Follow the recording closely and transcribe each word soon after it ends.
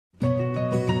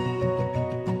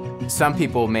Some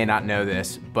people may not know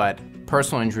this, but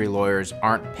personal injury lawyers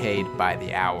aren't paid by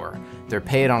the hour. They're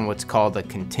paid on what's called a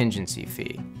contingency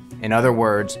fee. In other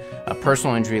words, a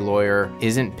personal injury lawyer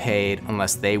isn't paid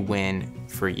unless they win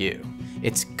for you.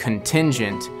 It's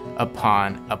contingent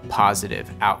upon a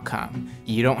positive outcome.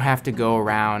 You don't have to go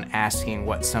around asking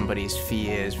what somebody's fee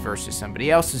is versus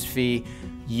somebody else's fee.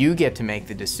 You get to make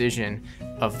the decision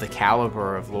of the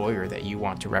caliber of lawyer that you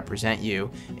want to represent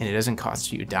you, and it doesn't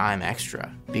cost you a dime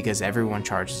extra because everyone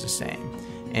charges the same.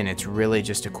 And it's really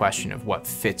just a question of what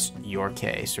fits your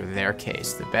case or their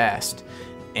case the best.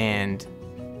 And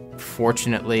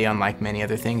fortunately, unlike many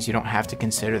other things, you don't have to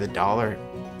consider the dollar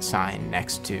sign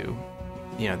next to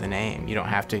the name. You don't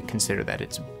have to consider that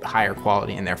it's higher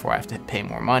quality and therefore I have to pay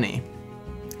more money.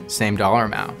 Same dollar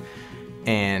amount.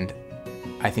 And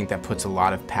I think that puts a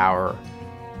lot of power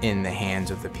in the hands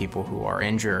of the people who are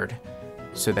injured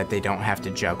so that they don't have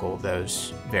to juggle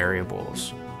those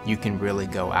variables. You can really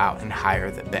go out and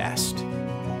hire the best.